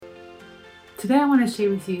Today I want to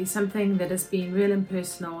share with you something that has been real and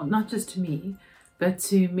personal, not just to me, but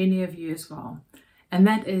to many of you as well. And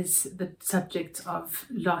that is the subject of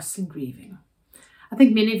loss and grieving. I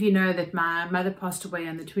think many of you know that my mother passed away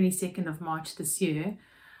on the 22nd of March this year,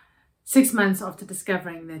 6 months after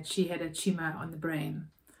discovering that she had a tumor on the brain.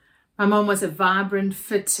 My mom was a vibrant,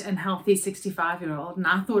 fit and healthy 65-year-old, and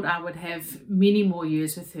I thought I would have many more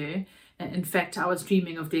years with her. In fact, I was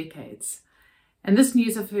dreaming of decades. And this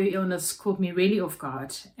news of her illness caught me really off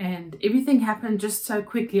guard, and everything happened just so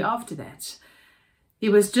quickly after that. It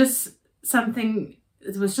was just so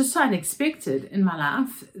unexpected in my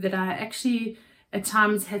life that I actually at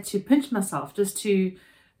times had to pinch myself just to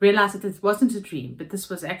realize that this wasn't a dream, but this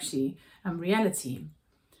was actually reality.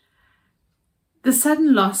 The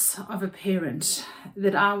sudden loss of a parent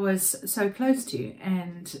that I was so close to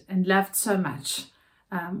and loved so much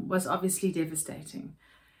was obviously devastating.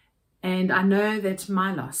 And I know that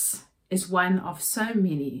my loss is one of so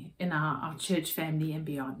many in our church family and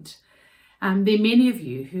beyond. There are many of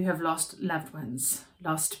you who have lost loved ones,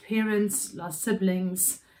 lost parents, lost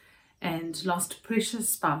siblings, and lost precious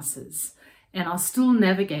spouses, and are still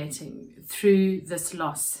navigating through this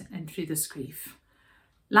loss and through this grief.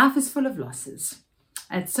 Life is full of losses.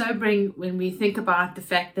 It's sobering when we think about the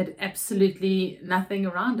fact that absolutely nothing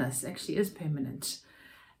around us actually is permanent.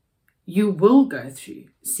 You will go through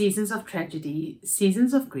seasons of tragedy,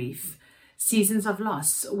 seasons of grief, seasons of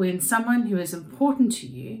loss, when someone who is important to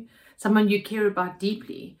you, someone you care about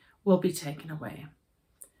deeply, will be taken away.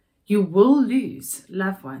 You will lose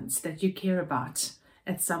loved ones that you care about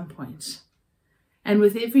at some point. And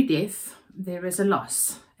with every death, there is a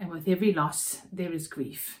loss. And with every loss, there is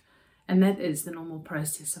grief. And that is the normal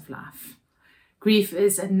process of life. Grief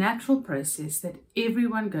is a natural process that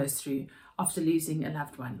everyone goes through after losing a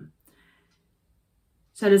loved one.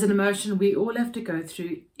 So it is an emotion we all have to go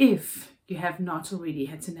through if you have not already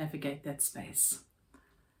had to navigate that space.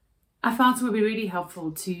 I felt it would be really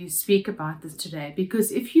helpful to speak about this today,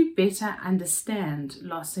 because if you better understand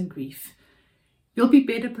loss and grief, you'll be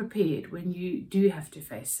better prepared when you do have to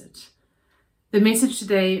face it. The message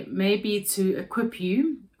today may be to equip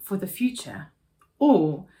you for the future,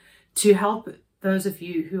 or to help those of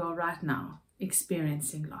you who are right now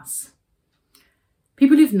experiencing loss.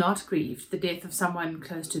 People who've not grieved the death of someone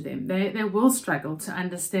close to them, they will struggle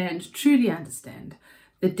to truly understand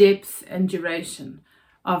the depth and duration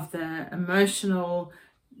of the emotional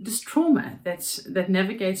trauma that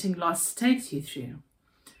navigating loss takes you through.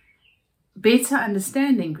 Better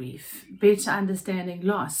understanding grief, better understanding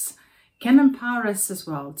loss, can empower us as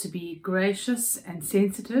well to be gracious and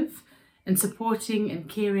sensitive in supporting and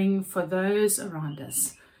caring for those around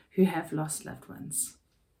us who have lost loved ones.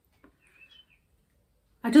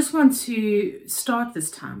 I just want to start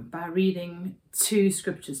this time by reading two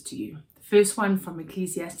scriptures to you. The first one from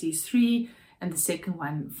Ecclesiastes 3 and the second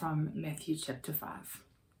one from Matthew chapter 5.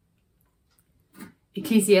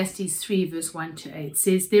 Ecclesiastes 3 verse 1 to 8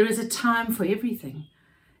 says, "There is a time for everything,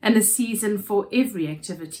 and a season for every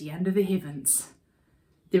activity under the heavens.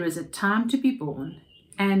 There is a time to be born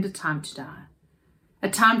and a time to die, a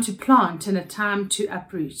time to plant and a time to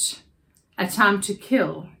uproot, a time to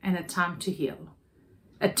kill and a time to heal,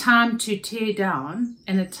 a time to tear down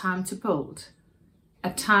and a time to build,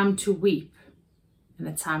 a time to weep and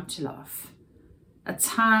a time to laugh, a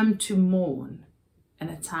time to mourn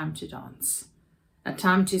and a time to dance, a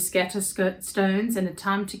time to scatter stones and a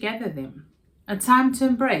time to gather them, a time to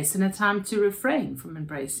embrace and a time to refrain from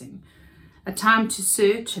embracing, a time to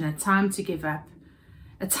search and a time to give up,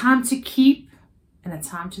 a time to keep and a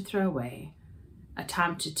time to throw away, a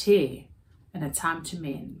time to tear and a time to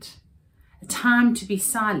mend, a time to be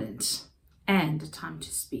silent and a time to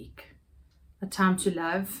speak, a time to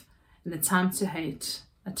love and a time to hate,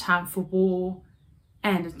 a time for war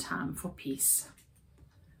and a time for peace."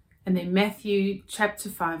 And then Matthew chapter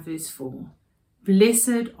 5 verse 4,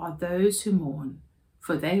 "Blessed are those who mourn,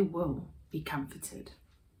 for they will be comforted."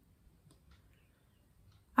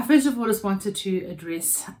 I first of all just wanted to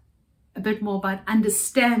address a bit more about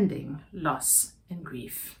understanding loss and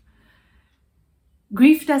grief.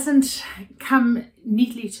 Grief doesn't come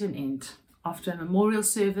neatly to an end after a memorial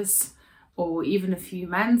service or even a few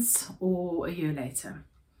months or a year later.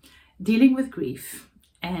 Dealing with grief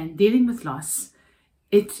and dealing with loss,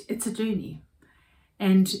 it's a journey.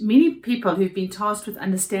 And many people who've been tasked with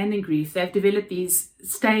understanding grief, they've developed these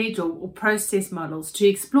stage or process models to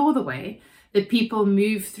explore the way that people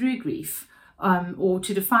move through grief or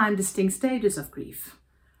to define distinct stages of grief.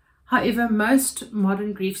 However, most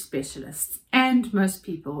modern grief specialists and most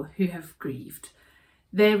people who have grieved,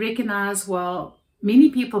 they recognize, while many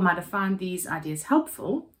people might have found these ideas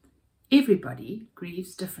helpful, Everybody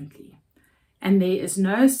grieves differently, and there is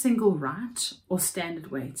no single right or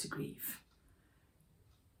standard way to grieve.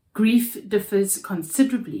 Grief differs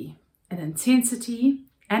considerably in intensity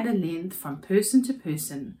and in length from person to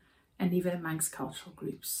person and even amongst cultural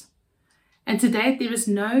groups. And to date, there is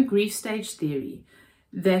no grief stage theory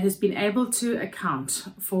that has been able to account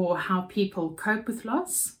for how people cope with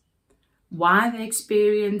loss, why they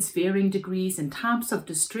experience varying degrees and types of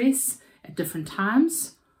distress at different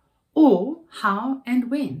times, or how and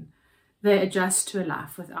when they adjust to a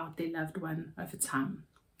life without their loved one over time.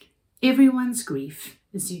 Everyone's grief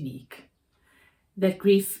is unique. That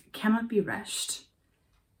grief cannot be rushed,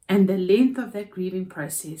 and the length of that grieving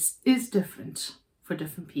process is different for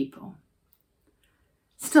different people.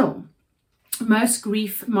 Still, most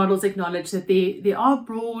grief models acknowledge that there are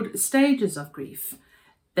broad stages of grief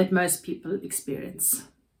that most people experience.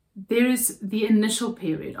 There is the initial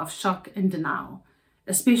period of shock and denial,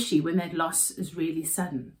 especially when that loss is really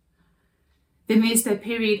sudden. Then there's that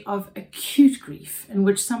period of acute grief in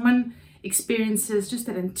which someone experiences just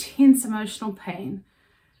that intense emotional pain,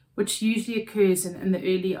 which usually occurs in the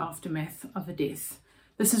early aftermath of a death.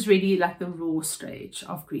 This is really like the raw stage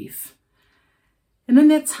of grief. And in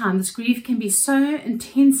that time, this grief can be so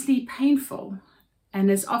intensely painful and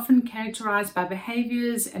is often characterized by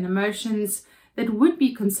behaviors and emotions that would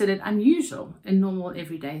be considered unusual in normal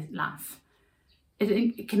everyday life.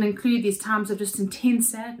 It can include these times of just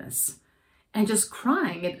intense sadness and just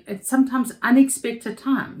crying at sometimes unexpected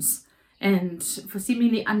times and for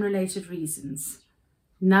seemingly unrelated reasons.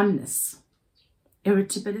 Numbness,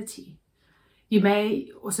 irritability. You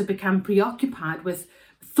may also become preoccupied with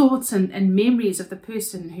thoughts and memories of the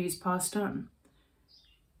person who's passed on.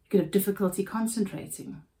 You could have difficulty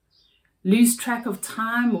concentrating, lose track of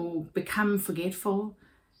time or become forgetful,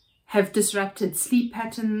 have disrupted sleep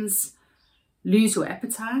patterns, lose your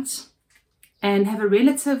appetite, and have a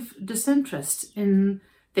relative disinterest in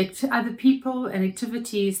the other people and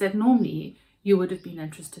activities that normally you would have been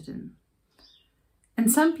interested in.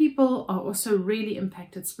 And some people are also really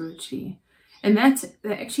impacted spiritually, and that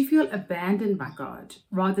they actually feel abandoned by God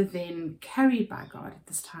rather than carried by God at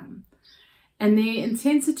this time. And the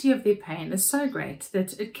intensity of their pain is so great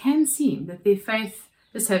that it can seem that their faith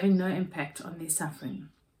is having no impact on their suffering.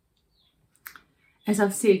 As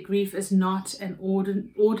I've said, grief is not an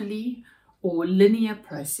orderly or linear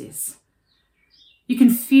process. You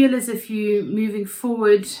can feel as if you're moving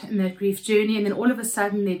forward in that grief journey, and then all of a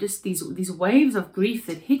sudden there are just these waves of grief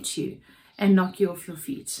that hit you and knock you off your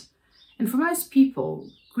feet. And for most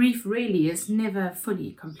people, grief really is never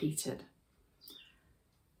fully completed.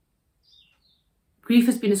 Grief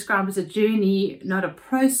has been described as a journey, not a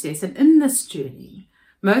process. And in this journey,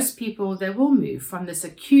 most people, they will move from this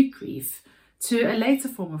acute grief to a later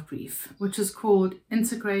form of grief, which is called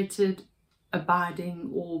integrated,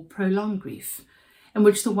 abiding, or prolonged grief, in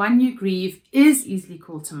which the one you grieve is easily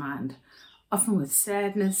called to mind, often with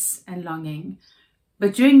sadness and longing.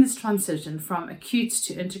 But during this transition from acute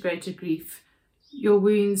to integrated grief, your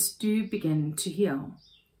wounds do begin to heal.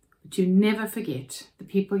 But you never forget the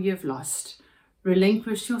people you have lost,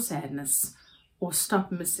 relinquish your sadness, or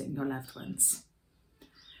stop missing your loved ones.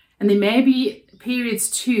 And there may be periods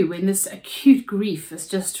too when this acute grief is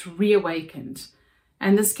just reawakened.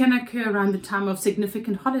 And this can occur around the time of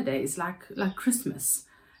significant holidays like Christmas,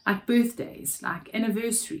 like birthdays, like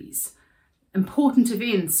anniversaries, important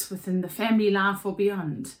events within the family life or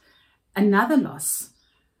beyond, another loss,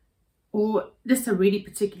 or just a really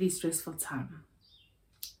particularly stressful time.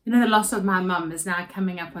 You know, the loss of my mum is now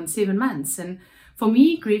coming up on 7 months. And for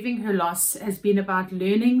me, grieving her loss has been about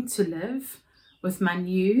learning to live with my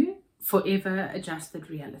new, forever adjusted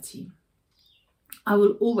reality. I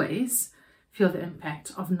will always feel the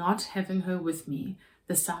impact of not having her with me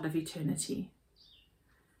this side of eternity.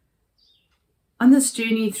 On this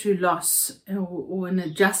journey through loss or in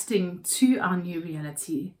adjusting to our new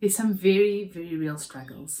reality, there's some very, very real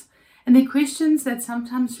struggles. And they're questions that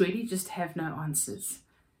sometimes really just have no answers.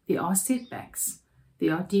 There are setbacks.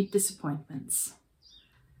 There are deep disappointments.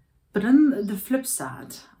 But on the flip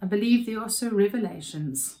side, I believe there are also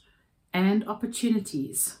revelations and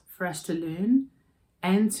opportunities for us to learn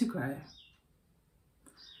and to grow.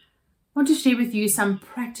 I want to share with you some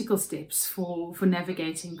practical steps for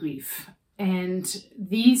navigating grief. And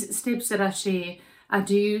these steps that I share, I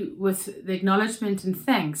do with the acknowledgement and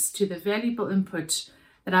thanks to the valuable input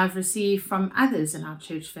that I've received from others in our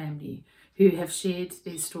church family who have shared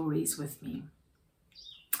their stories with me.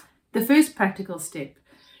 The first practical step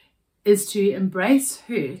is to embrace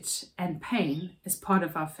hurt and pain as part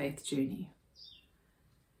of our faith journey.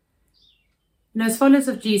 As followers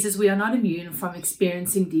of Jesus, we are not immune from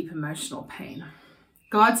experiencing deep emotional pain.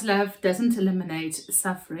 God's love doesn't eliminate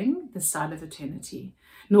suffering this side of eternity,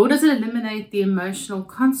 nor does it eliminate the emotional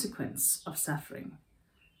consequence of suffering.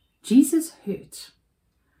 Jesus hurt.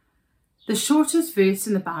 The shortest verse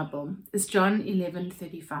in the Bible is John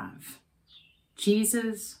 11:35.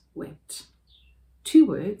 Jesus wept. 2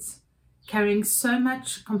 words carrying so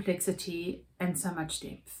much complexity and so much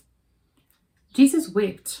depth. Jesus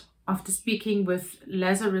wept after speaking with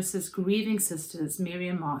Lazarus' grieving sisters, Mary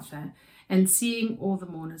and Martha, and seeing all the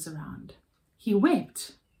mourners around. He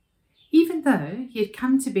wept, even though he had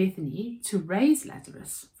come to Bethany to raise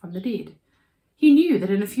Lazarus from the dead. He knew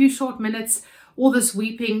that in a few short minutes, all this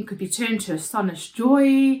weeping could be turned to astonished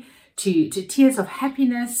joy, to tears of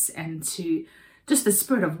happiness, and to just the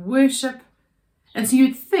spirit of worship. And so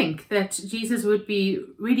you'd think that Jesus would be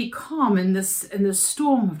really calm in this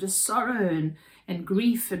storm of just sorrow and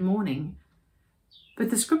grief and mourning. But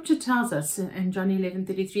the scripture tells us in John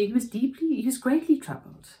 11:33, he was greatly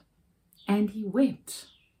troubled, and he wept.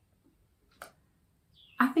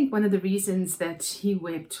 I think one of the reasons that he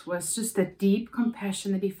wept was just the deep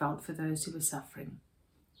compassion that he felt for those who were suffering.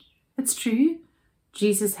 It's true,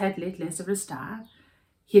 Jesus had let Lazarus die.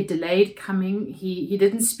 He had delayed coming. He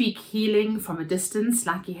didn't speak healing from a distance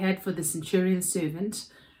like he had for the centurion's servant.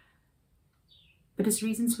 But his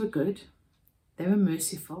reasons were good. They were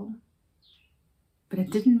merciful. But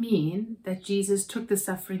it didn't mean that Jesus took the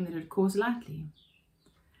suffering that it caused lightly.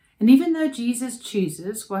 And even though Jesus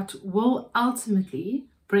chooses what will ultimately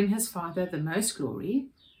bring his Father the most glory,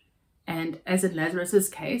 and as in Lazarus'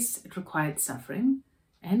 case, it required suffering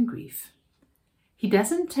and grief, he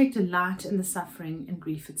doesn't take delight in the suffering and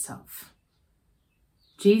grief itself.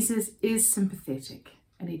 Jesus is sympathetic,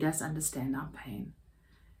 and he does understand our pain.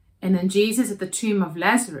 And in Jesus at the tomb of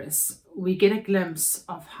Lazarus, we get a glimpse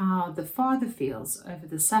of how the Father feels over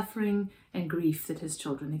the suffering and grief that his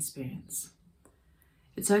children experience.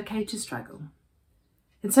 It's okay to struggle.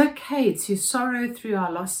 It's okay to sorrow through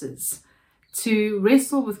our losses, to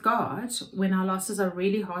wrestle with God when our losses are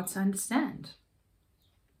really hard to understand.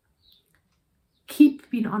 Keep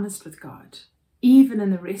being honest with God, even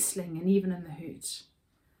in the wrestling and even in the hurt.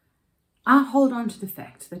 I hold on to the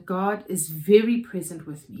fact that God is very present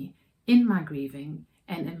with me in my grieving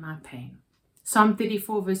and in my pain. Psalm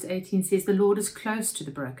 34 verse 18 says, "The Lord is close to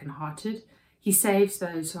the brokenhearted. He saves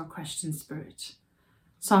those who are crushed in spirit."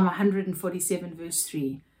 Psalm 147 verse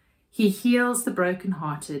 3, "He heals the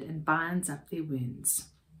brokenhearted and binds up their wounds."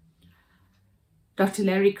 Dr.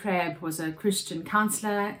 Larry Crabb was a Christian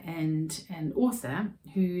counselor and an author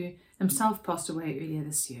who himself passed away earlier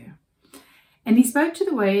this year. And he spoke to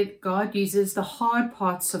the way that God uses the hard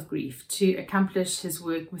parts of grief to accomplish his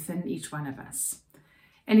work within each one of us.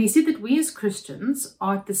 And he said that we as Christians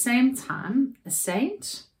are at the same time a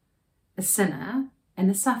saint, a sinner,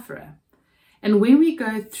 and a sufferer. And when we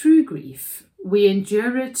go through grief, we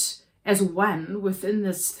endure it as one within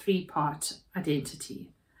this 3-part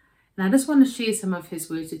identity. And I just want to share some of his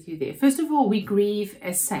words with you there. First of all, we grieve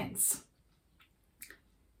as saints.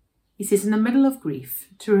 He says, in the middle of grief,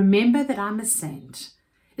 to remember that I'm a saint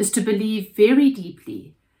is to believe very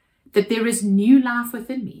deeply that there is new life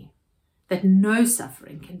within me, that no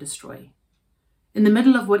suffering can destroy. In the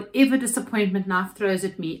middle of whatever disappointment life throws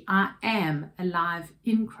at me, I am alive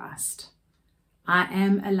in Christ. I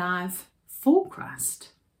am alive for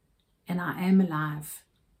Christ, and I am alive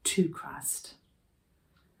to Christ.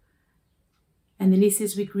 And then he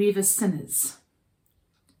says we grieve as sinners.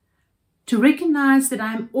 To recognize that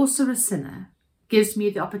I am also a sinner gives me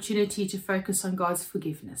the opportunity to focus on God's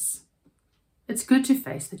forgiveness. It's good to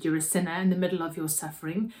face that you're a sinner in the middle of your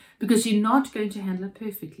suffering because you're not going to handle it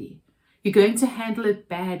perfectly. You're going to handle it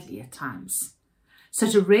badly at times. So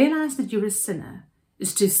to realize that you're a sinner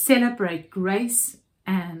is to celebrate grace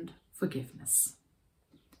and forgiveness.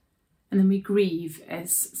 And then we grieve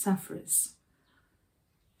as sufferers.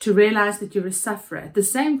 To realize that you're a sufferer at the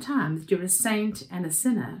same time that you're a saint and a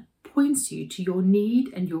sinner points you to your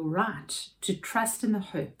need and your right to trust in the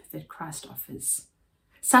hope that Christ offers.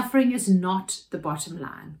 Suffering is not the bottom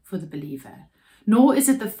line for the believer, nor is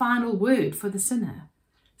it the final word for the sinner.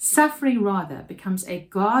 Suffering rather becomes a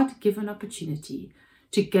God-given opportunity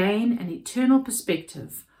to gain an eternal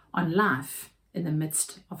perspective on life in the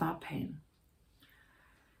midst of our pain.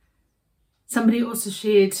 Somebody also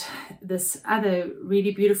shared this other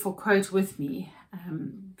really beautiful quote with me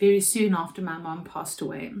very soon after my mom passed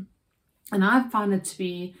away. And I've found it to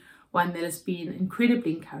be one that has been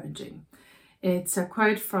incredibly encouraging. It's a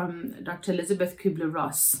quote from Dr. Elizabeth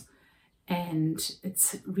Kubler-Ross, and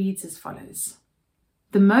it reads as follows.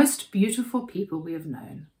 "The most beautiful people we have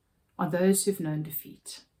known are those who've known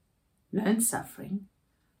defeat, known suffering,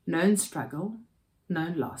 known struggle,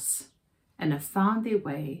 known loss, and have found their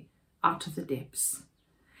way out of the depths.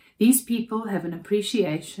 These people have an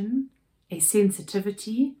appreciation, a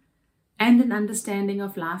sensitivity, and an understanding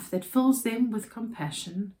of life that fills them with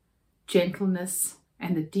compassion, gentleness,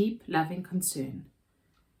 and a deep, loving concern.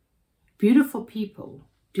 Beautiful people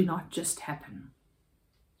do not just happen.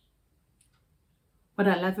 What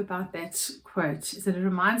I love about that quote is that it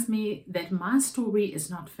reminds me that my story is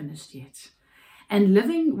not finished yet. And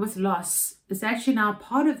living with loss is actually now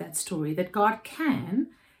part of that story that God can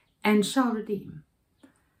and shall redeem.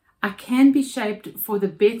 I can be shaped for the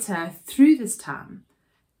better through this time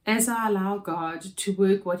as I allow God to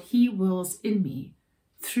work what He wills in me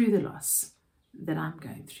through the loss that I'm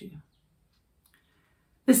going through.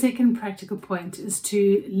 The second practical point is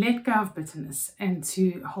to let go of bitterness and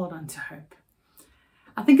to hold on to hope.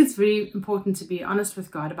 I think it's very important to be honest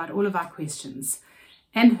with God about all of our questions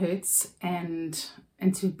and hurts and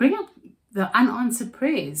to bring up the unanswered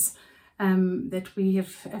prayers that we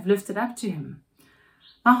have lifted up to Him.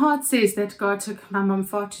 My heart says that God took my mum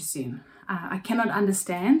far too soon. I cannot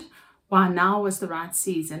understand why now was the right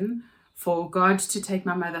season for God to take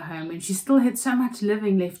my mother home when she still had so much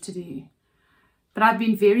living left to do. But I've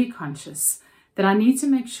been very conscious that I need to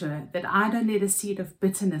make sure that I don't let a seed of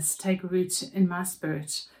bitterness take root in my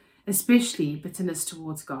spirit, especially bitterness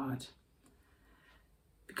towards God.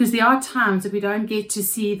 Because there are times that we don't get to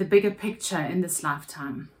see the bigger picture in this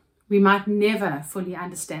lifetime. We might never fully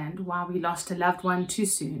understand why we lost a loved one too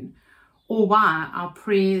soon, or why our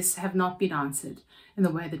prayers have not been answered in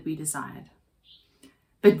the way that we desired.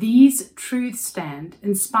 But these truths stand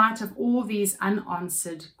in spite of all these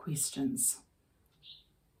unanswered questions.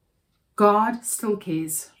 God still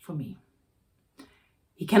cares for me.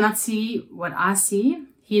 He cannot see what I see.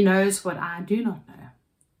 He knows what I do not know.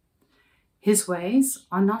 His ways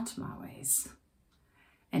are not my ways.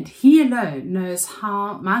 And He alone knows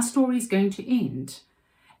how my story is going to end.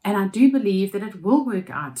 And I do believe that it will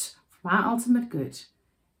work out for my ultimate good,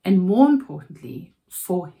 and more importantly,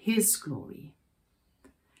 for His glory.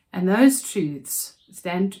 And those truths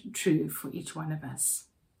stand true for each one of us.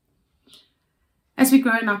 As we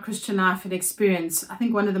grow in our Christian life and experience, I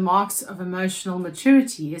think one of the marks of emotional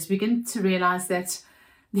maturity is we begin to realize that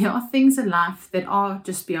there are things in life that are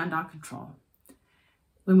just beyond our control.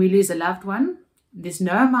 When we lose a loved one, there's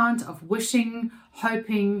no amount of wishing,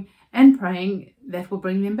 hoping, and praying that will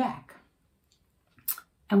bring them back.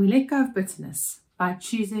 And we let go of bitterness by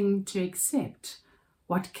choosing to accept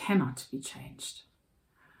what cannot be changed.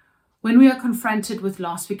 When we are confronted with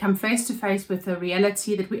loss, we come face to face with a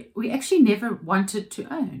reality that we actually never wanted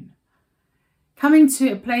to own. Coming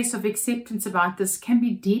to a place of acceptance about this can be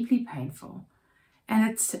deeply painful. And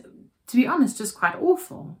it's, to be honest, just quite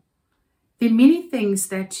awful. There are many things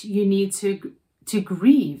that you need to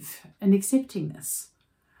grieve in accepting this.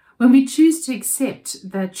 When we choose to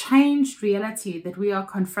accept the changed reality that we are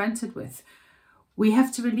confronted with, we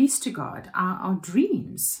have to release to God our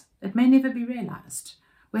dreams that may never be realized.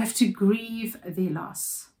 We have to grieve their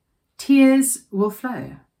loss. Tears will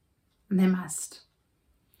flow, and they must.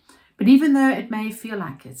 But even though it may feel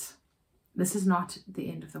like it, this is not the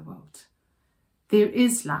end of the world. There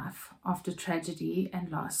is life after tragedy and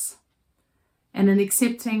loss. And in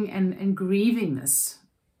accepting and grieving this,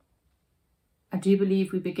 I do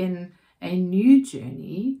believe we begin a new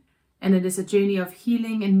journey, and it is a journey of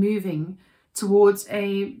healing and moving towards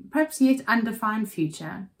a perhaps yet undefined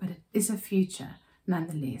future, but it is a future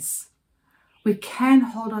nonetheless. We can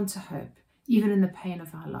hold on to hope even in the pain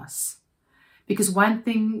of our loss, because one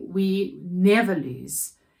thing we never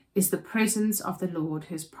lose is the presence of the Lord,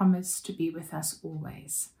 who has promised to be with us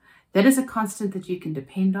always. That is a constant that you can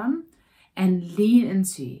depend on and lean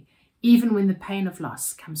into, even when the pain of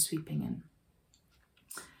loss comes sweeping in.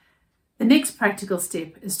 The next practical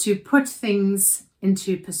step is to put things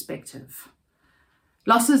into perspective.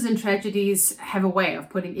 Losses and tragedies have a way of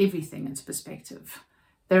putting everything into perspective.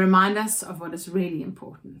 They remind us of what is really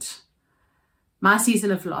important. My season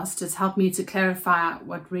of loss has helped me to clarify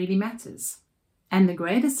what really matters. And the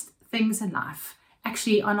greatest things in life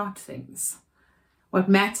actually are not things. What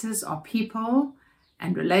matters are people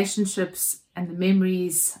and relationships and the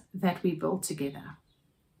memories that we build together.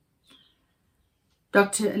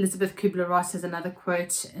 Dr. Elizabeth Kubler-Ross has another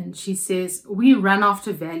quote, and she says, "We run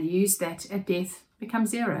after values that at death become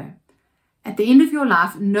zero. At the end of your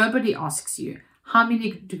life, nobody asks you how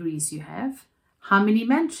many degrees you have, how many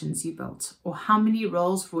mansions you built, or how many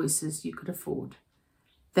Rolls Royces you could afford.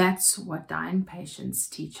 That's what dying patients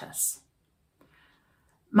teach us."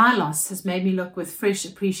 My loss has made me look with fresh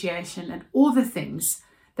appreciation at all the things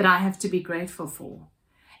that I have to be grateful for,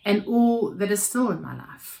 and all that is still in my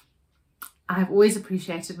life. I have always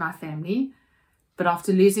appreciated my family, but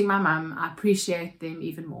after losing my mum, I appreciate them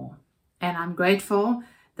even more. And I'm grateful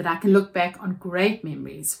that I can look back on great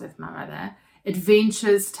memories with my mother,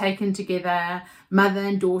 adventures taken together, mother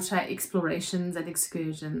and daughter explorations and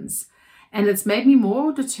excursions. And it's made me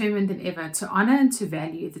more determined than ever to honour and to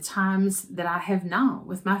value the times that I have now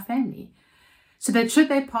with my family, so that should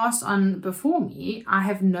they pass on before me, I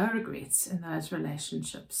have no regrets in those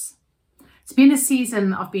relationships. It's been a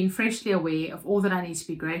season of being freshly aware of all that I need to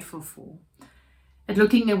be grateful for, at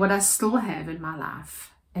looking at what I still have in my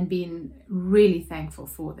life and being really thankful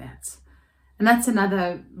for that. And that's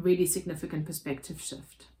another really significant perspective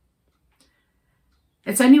shift.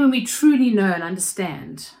 It's only when we truly know and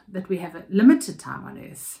understand that we have a limited time on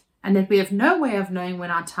earth and that we have no way of knowing when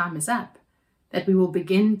our time is up, that we will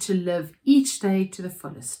begin to live each day to the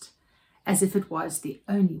fullest, as if it was the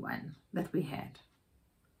only one that we had.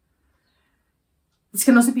 This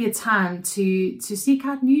can also be a time to seek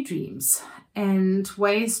out new dreams and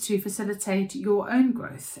ways to facilitate your own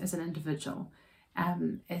growth as an individual,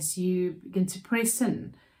 as you begin to press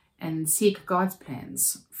in and seek God's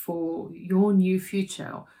plans for your new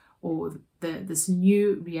future or this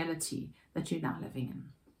new reality that you're now living in.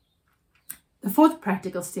 The fourth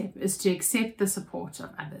practical step is to accept the support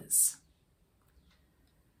of others.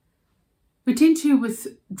 We tend to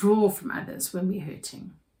withdraw from others when we're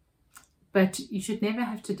hurting, but you should never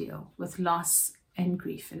have to deal with loss and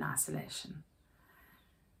grief in isolation.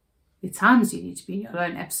 There are times you need to be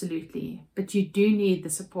alone, absolutely, but you do need the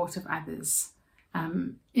support of others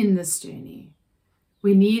in this journey.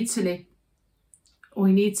 We need to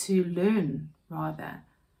learn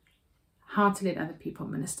how to let other people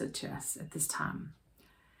minister to us at this time.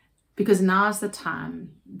 Because now is the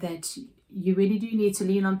time that you really do need to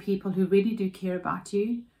lean on people who really do care about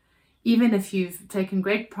you. Even if you've taken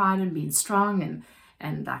great pride in being strong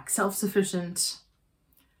and like self-sufficient,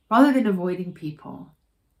 rather than avoiding people,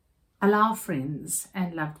 allow friends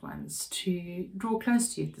and loved ones to draw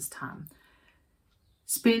close to you at this time.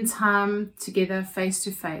 Spend time together face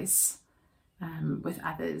to face with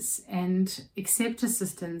others and accept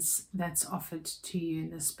assistance that's offered to you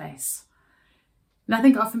in this space. And I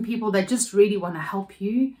think often people, they just really want to help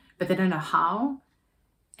you, but they don't know how.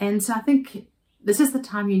 And so I think this is the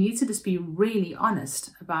time you need to just be really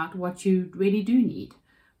honest about what you really do need,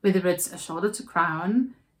 whether it's a shoulder to cry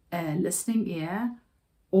on, a listening ear,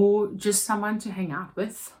 or just someone to hang out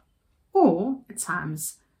with, or at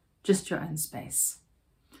times just your own space.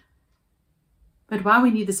 But why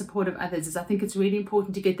we need the support of others is I think it's really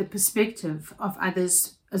important to get the perspective of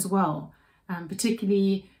others as well,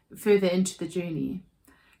 particularly further into the journey.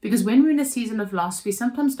 Because when we're in a season of loss, we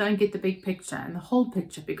sometimes don't get the big picture and the whole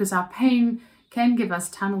picture, because our pain can give us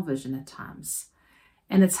tunnel vision at times.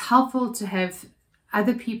 And it's helpful to have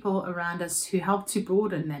other people around us who help to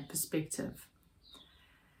broaden that perspective.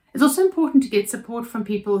 It's also important to get support from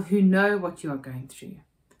people who know what you are going through.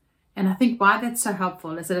 And I think why that's so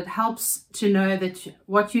helpful is that it helps to know that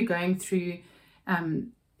what you're going through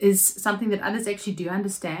is something that others actually do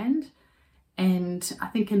understand, and I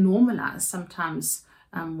think can normalize sometimes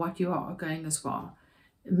what you are going as well,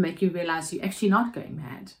 make you realize you're actually not going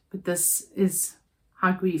mad, but this is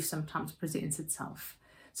how grief sometimes presents itself.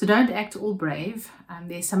 So don't act all brave.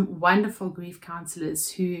 There's some wonderful grief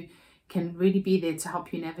counselors who can really be there to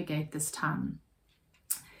help you navigate this time.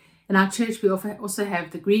 In our church, we also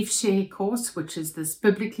have the Grief Share course, which is this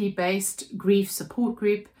biblically based grief support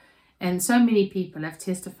group. And so many people have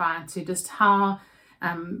testified to just how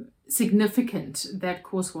significant that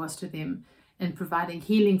course was to them in providing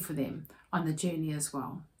healing for them on the journey as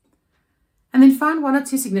well. And then find one or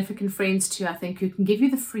two significant friends too, I think, who can give you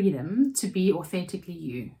the freedom to be authentically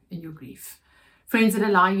you in your grief. Friends that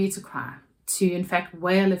allow you to cry, to in fact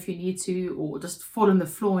wail if you need to, or just fall on the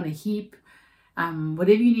floor in a heap.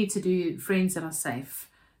 Whatever you need to do, friends that are safe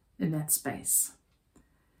in that space.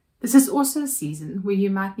 This is also a season where you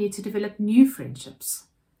might need to develop new friendships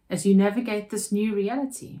as you navigate this new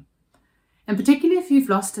reality. And particularly if you've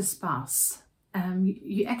lost a spouse,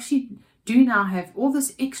 you actually do now have all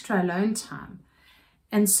this extra alone time.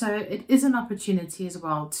 And so it is an opportunity as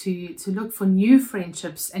well to look for new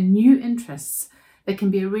friendships and new interests that can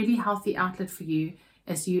be a really healthy outlet for you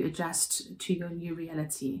as you adjust to your new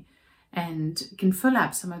reality, and can fill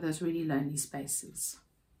up some of those really lonely spaces.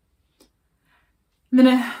 And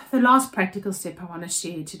then the last practical step I want to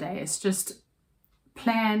share today is just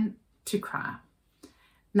plan to cry.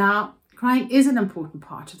 Now, crying is an important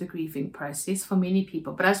part of the grieving process for many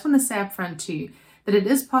people, but I just want to say up front too that it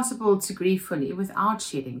is possible to grieve fully without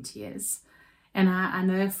shedding tears. And I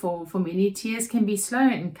know for many, tears can be slow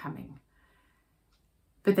in coming.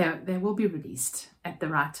 But they will be released at the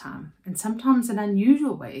right time, and sometimes in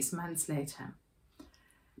unusual ways months later.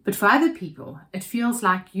 But for other people, it feels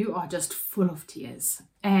like you are just full of tears.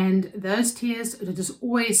 And those tears are just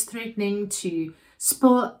always threatening to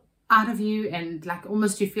spill out of you, and like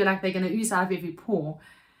almost you feel like they're going to ooze out of every pore.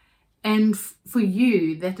 And for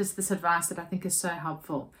you, that is this advice that I think is so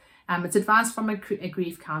helpful. It's advice from a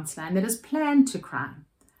grief counselor, and that is plan to cry.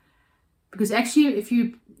 Because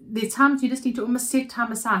actually, there's times you just need to almost set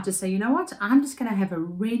time aside to say, you know what, I'm just going to have a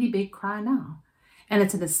really big cry now. And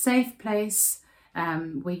it's in a safe place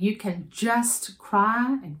where you can just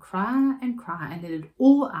cry and cry and cry and let it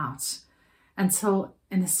all out until,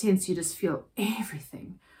 in a sense, you just feel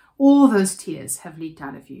everything. All those tears have leaked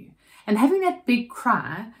out of you. And having that big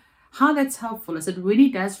cry, how that's helpful is it really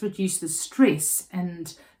does reduce the stress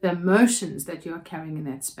and the emotions that you're carrying in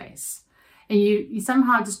that space. And you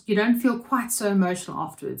somehow you don't feel quite so emotional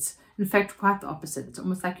afterwards. In fact, quite the opposite. It's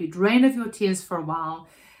almost like you drain of your tears for a while,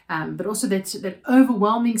 but also that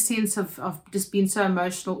overwhelming sense of just being so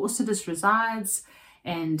emotional also just resides.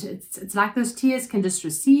 And it's like those tears can just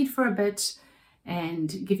recede for a bit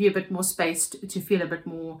and give you a bit more space to feel a bit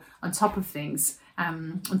more on top of things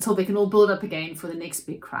until they can all build up again for the next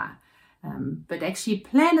big cry. But actually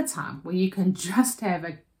plan a time where you can just have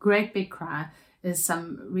a great big cry is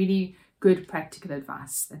some really good practical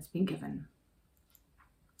advice that's been given.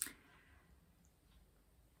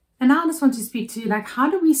 And now I just want to speak to you, how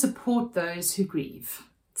do we support those who grieve?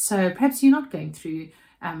 So perhaps you're not going through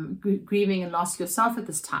grieving and loss yourself at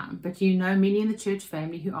this time, but you know many in the church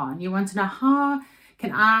family who are, and you want to know, how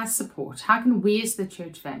can I support? How can we as the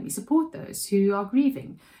church family support those who are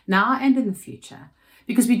grieving now and in the future?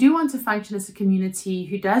 Because we do want to function as a community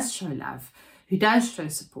who does show love, who does show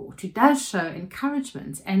support, who does show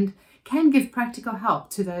encouragement, and can give practical help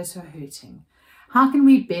to those who are hurting. How can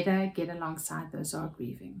we better get alongside those who are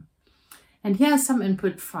grieving? And here's some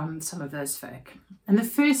input from some of those folk. And the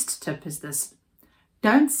first tip is this: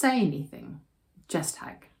 don't say anything, just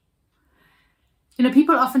hug.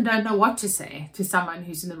 People often don't know what to say to someone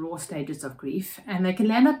who's in the raw stages of grief, and they can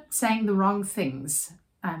end up saying the wrong things,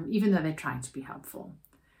 even though they're trying to be helpful.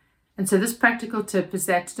 And so this practical tip is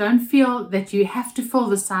that don't feel that you have to fill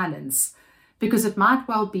the silence, because it might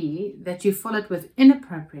well be that you fill it with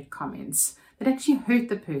inappropriate comments that actually hurt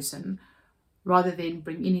the person rather than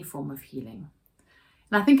bring any form of healing.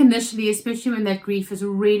 And I think initially, especially when that grief is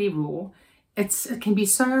really raw, it can be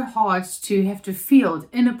so hard to have to field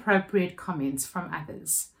inappropriate comments from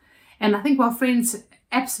others. And I think while friends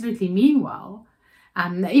absolutely mean well,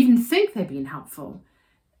 they even think they're being helpful,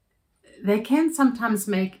 they can sometimes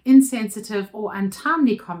make insensitive or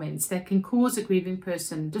untimely comments that can cause a grieving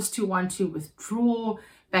person just to want to withdraw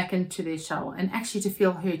back into their shell and actually to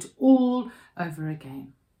feel hurt all over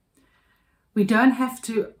again. We don't have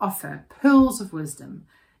to offer pearls of wisdom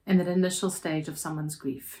in that initial stage of someone's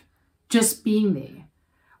grief. Just being there,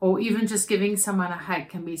 or even just giving someone a hug,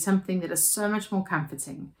 can be something that is so much more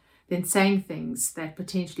comforting than saying things that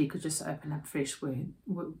potentially could just open up fresh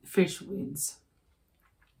wounds.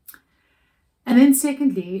 And then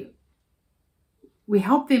secondly, we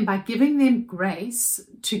help them by giving them grace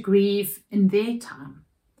to grieve in their time.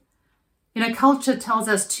 Culture tells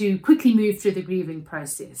us to quickly move through the grieving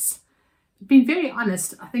process. Being very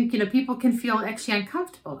honest, I think, people can feel actually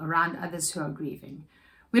uncomfortable around others who are grieving.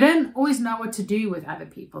 We don't always know what to do with other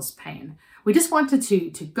people's pain. We just want it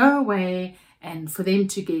to go away and for them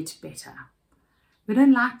to get better. We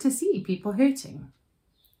don't like to see people hurting.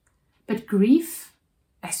 But grief,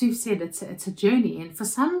 as we've said, it's a journey. And for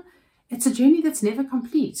some, it's a journey that's never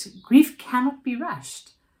complete. Grief cannot be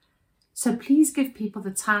rushed. So please give people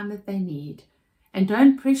the time that they need. And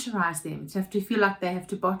don't pressurize them to have to feel like they have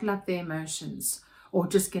to bottle up their emotions or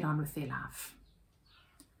just get on with their life.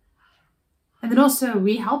 And then also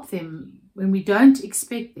we help them when we don't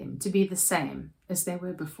expect them to be the same as they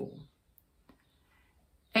were before.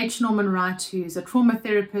 H. Norman Wright, who is a trauma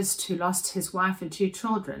therapist who lost his wife and 2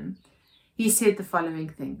 children, he said the following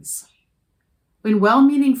things: when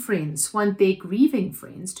well-meaning friends want their grieving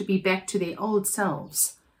friends to be back to their old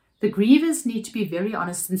selves, the grievers need to be very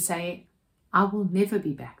honest and say, I will never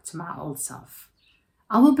be back to my old self.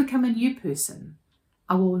 I will become a new person.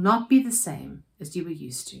 I will not be the same as you were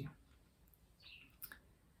used to.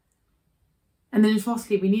 And then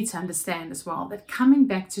fourthly, we need to understand as well that coming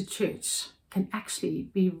back to church can actually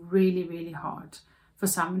be really, really hard for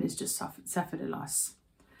someone who's just suffered a loss.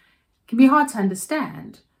 It can be hard to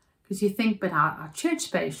understand because you think, but our church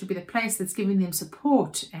space should be the place that's giving them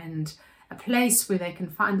support and a place where they can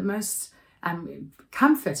find the most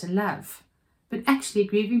comfort and love. but actually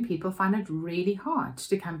grieving people find it really hard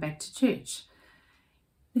to come back to church.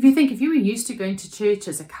 If you were used to going to church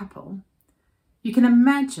as a couple, you can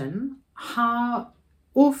imagine how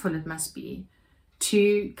awful it must be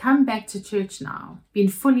to come back to church now, being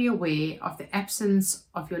fully aware of the absence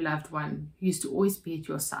of your loved one who used to always be at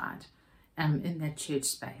your side in that church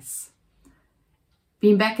space.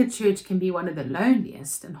 Being back at church can be one of the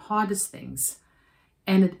loneliest and hardest things,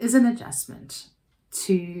 and it is an adjustment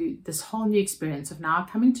to this whole new experience of now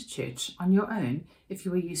coming to church on your own if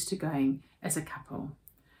you were used to going as a couple.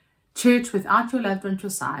 Church without your loved one at your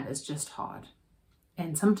side is just hard,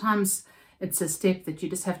 and sometimes it's a step that you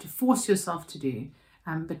just have to force yourself to do,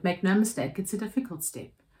 but make no mistake, it's a difficult step.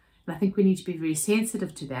 And I think we need to be very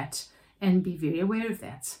sensitive to that and be very aware of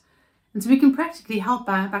that. And so we can practically help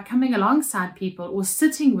by coming alongside people or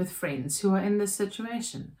sitting with friends who are in this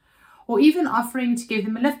situation, or even offering to give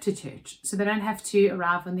them a lift to church so they don't have to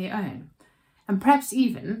arrive on their own. And perhaps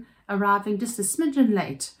even arriving just a smidgen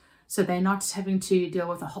late so they're not having to deal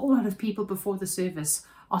with a whole lot of people before the service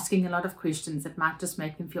asking a lot of questions that might just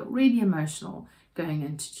make them feel really emotional going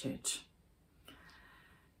into church.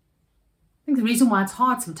 I think the reason why it's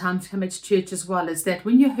hard sometimes to come into church as well is that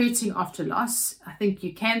when you're hurting after loss, I think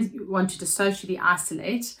you can want to socially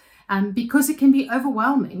isolate because it can be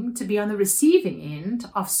overwhelming to be on the receiving end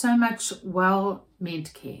of so much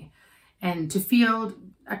well-meant care and to field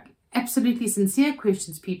absolutely sincere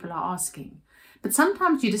questions people are asking. But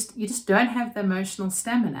sometimes you just don't have the emotional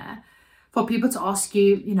stamina for people to ask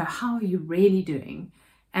you, how are you really doing?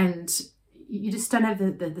 And you just don't have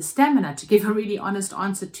the stamina to give a really honest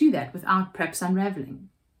answer to that without perhaps unraveling.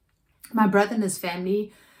 My brother and his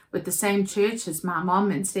family with the same church as my mom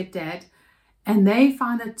and stepdad, and they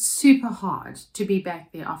found it super hard to be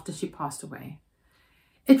back there after she passed away.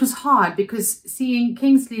 It was hard because seeing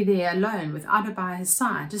Kingsley there alone without her by his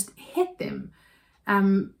side just hit them.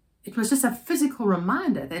 It was just a physical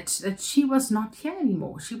reminder that she was not here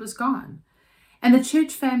anymore. She was gone. And the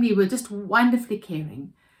church family were just wonderfully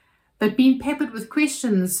caring, but being peppered with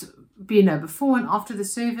questions, before and after the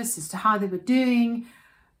service as to how they were doing,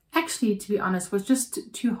 actually, to be honest, was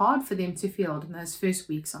just too hard for them to field in those first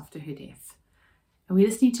weeks after her death. And we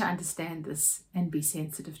just need to understand this and be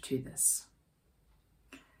sensitive to this.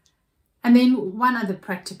 And then one other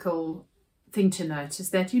practical thing to note is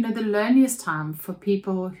that, the loneliest time for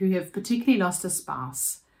people who have particularly lost a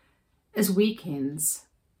spouse is weekends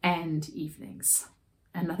and evenings.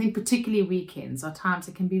 And I think particularly weekends are times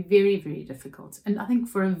that can be very, very difficult. And I think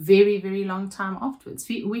for a very, very long time afterwards,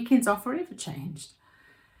 weekends are forever changed.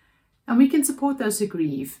 And we can support those who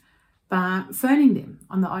grieve by phoning them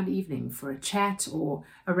on the odd evening for a chat or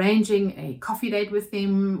arranging a coffee date with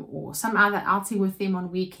them or some other outing with them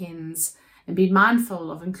on weekends, and be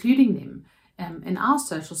mindful of including them in our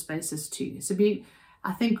social spaces too. So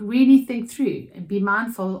really think through and be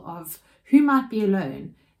mindful of who might be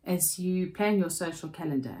alone as you plan your social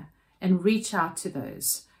calendar, and reach out to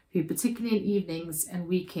those who, particularly in evenings and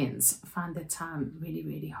weekends, find that time really,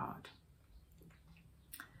 really hard.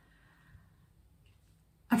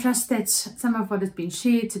 I trust that some of what has been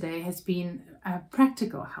shared today has been a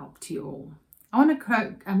practical help to you all. I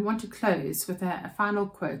want to close with a final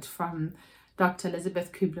quote from Dr.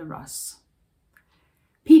 Elizabeth Kubler-Ross.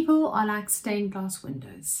 People are like stained glass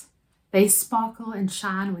windows. They sparkle and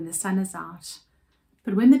shine when the sun is out,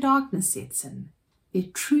 but when the darkness sets in, their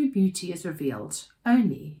true beauty is revealed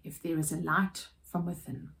only if there is a light from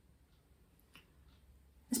within.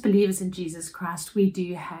 As believers in Jesus Christ, we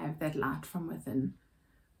do have that light from within.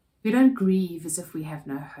 We don't grieve as if we have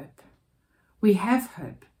no hope. We have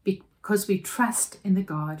hope because we trust in the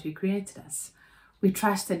God who created us. We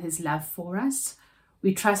trust in his love for us.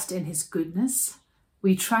 We trust in his goodness.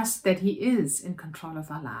 We trust that he is in control of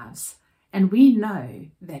our lives. And we know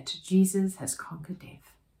that Jesus has conquered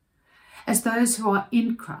death. As those who are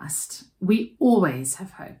in Christ, we always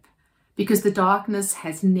have hope because the darkness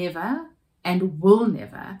has never and will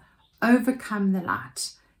never overcome the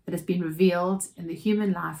light that has been revealed in the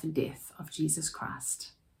human life and death of Jesus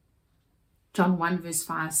Christ. John 1 verse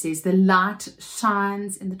 5 says, "The light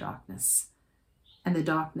shines in the darkness, and the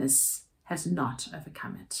darkness has not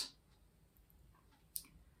overcome it."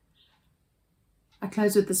 I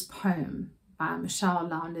close with this poem by Michelle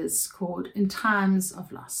Lowndes called "In Times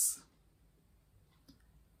of Loss."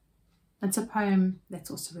 It's a poem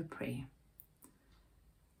that's also a prayer.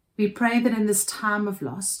 We pray that in this time of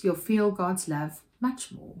loss, you'll feel God's love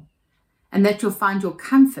much more, and that you'll find your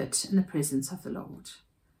comfort in the presence of the Lord.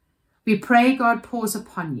 We pray God pours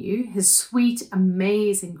upon you his sweet,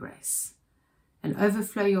 amazing grace and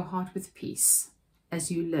overflow your heart with peace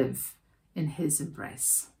as you live in his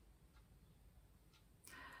embrace.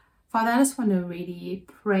 Father, I just want to really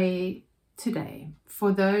pray today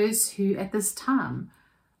for those who at this time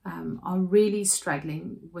are really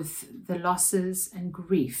struggling with the losses and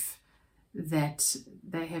grief that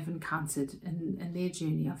they have encountered in their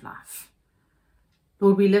journey of life.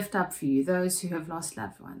 Lord, we lift up for you those who have lost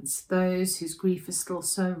loved ones, those whose grief is still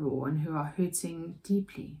so raw and who are hurting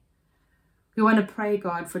deeply. We want to pray,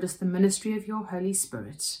 God, for just the ministry of your Holy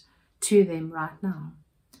Spirit to them right now.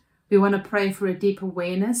 We want to pray for a deep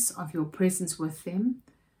awareness of your presence with them,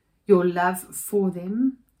 your love for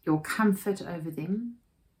them, your comfort over them.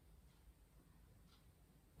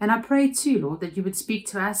 And I pray too, Lord, that you would speak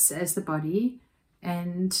to us as the body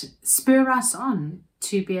and spur us on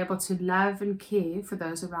to be able to love and care for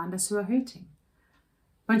those around us who are hurting.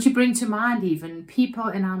 Won't you bring to mind even people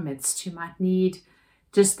in our midst who might need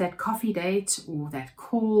just that coffee date or that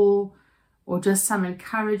call or just some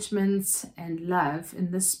encouragement and love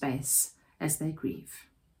in this space as they grieve.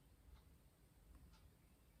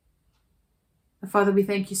 Father, we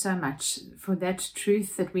thank you so much for that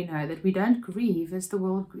truth that we know, that we don't grieve as the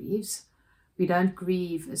world grieves. We don't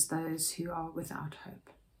grieve as those who are without hope.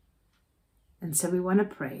 And so we want to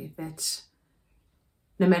pray that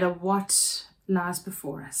no matter what lies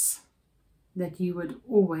before us, that you would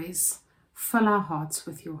always fill our hearts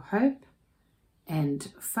with your hope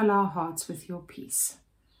and fill our hearts with your peace,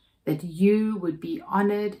 that you would be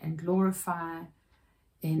honored and glorified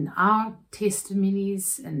in our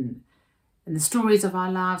testimonies and in the stories of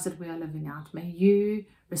our lives that we are living out. May you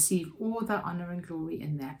receive all the honor and glory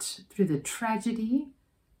in that, through the tragedy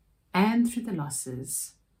and through the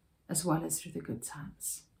losses, as well as through the good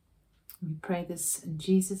times. We pray this in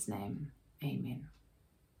Jesus' name. Amen.